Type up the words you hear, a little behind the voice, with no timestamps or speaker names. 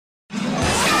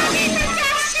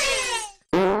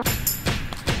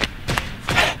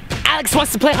Alex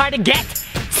wants to play hard to get,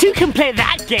 so you can play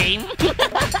that game.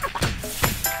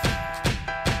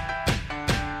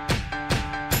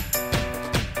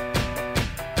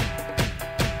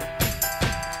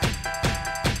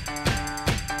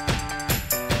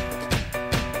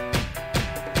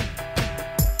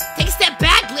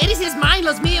 His mind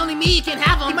loves me, only me, you can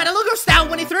have him. He might have looked grossed out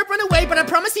when he threw up, run away, but I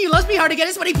promise you, he loves me hard to get,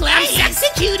 is what he plays. Sexy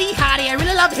cutie hottie, I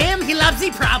really love him, he loves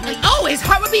me probably. Oh, his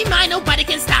heart would be mine, nobody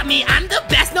can stop me. I'm the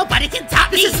best, nobody can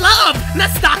top me. This is love, not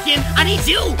stalking, I need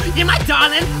you, you're my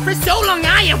darling. For so long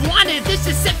I have wanted this,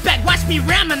 just sit back, watch me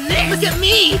reminisce. Look at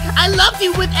me, I loved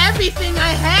you with everything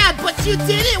I had, but you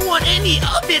didn't want any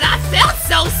of it, I felt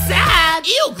so sad.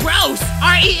 Ew, gross,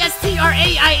 R-E-S-T-R-A-I-N-I-N-G,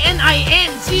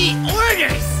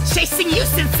 orders. Chasing you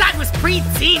since I was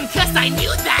preteen, cause I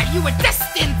knew that you were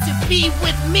destined to be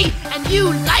with me. And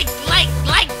you like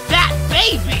that,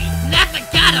 baby. Never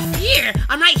gotta fear,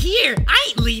 I'm right here, I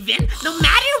ain't leaving. No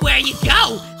matter where you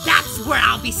go, that's where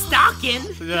I'll be stalking.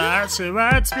 Yeah, she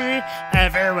wants me,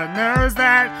 everyone knows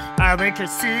that. I make her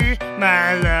see,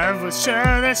 my love will show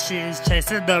that she's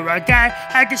chasing the wrong guy.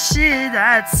 How can she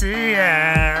not see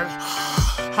it?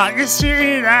 How can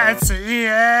she not see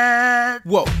it?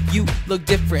 Whoa, you look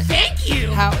different. Thank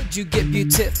you. How'd you get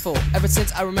beautiful? Ever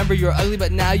since I remember you were ugly,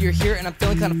 but now you're here and I'm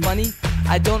feeling kind of funny.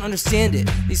 I don't understand it.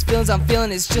 These feelings I'm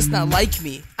feeling is just not like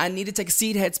me. I need to take a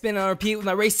seat, head spin on repeat with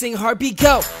my racing heartbeat.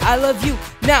 Go! I love you.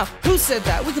 Now, who said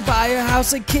that? We could buy a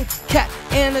house, a kid, cat,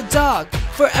 and a dog.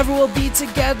 Forever we'll be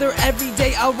together. Every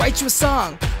day I'll write you a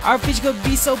song. Our future could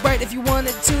be so bright if you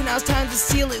wanted to. Now it's time to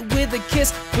seal it with a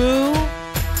kiss, boo.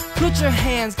 Put your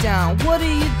hands down, what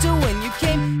are you doing? You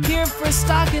came here for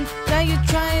stalking, now you're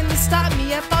trying to stop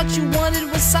me. I thought you wanted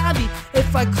wasabi.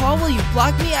 If I call, will you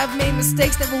block me? I've made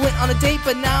mistakes, never went on a date,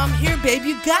 but now I'm here, babe,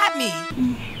 you got me.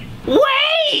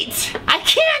 Wait! I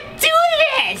can't do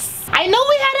this! I know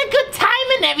we had a good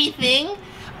time and everything,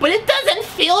 but it doesn't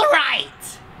feel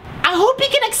right. I hope you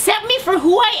can accept me for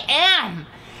who I am,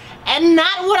 and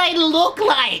not what I look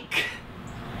like.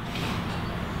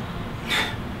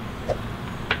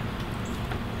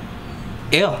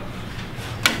 Ew.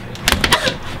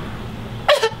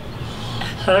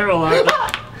 Hey, Rolanda.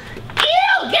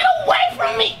 Ew! Get away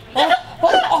from me!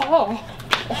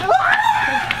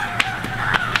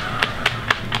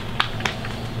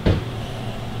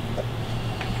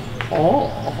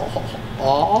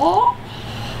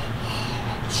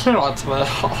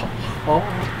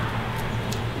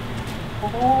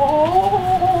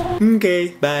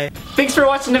 Okay, bye. Thanks for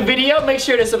watching the video. Make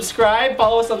sure to subscribe,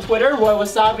 follow us on Twitter,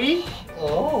 Wassabi.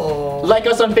 Like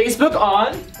us on Facebook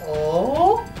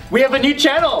We have a new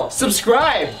channel.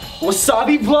 Subscribe,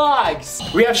 Wassabi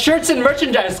Vlogs. We have shirts and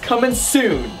merchandise coming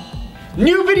soon.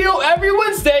 New video every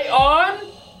Wednesday on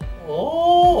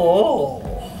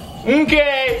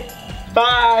Okay,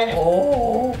 bye.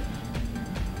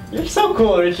 You're so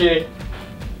cool, Richie.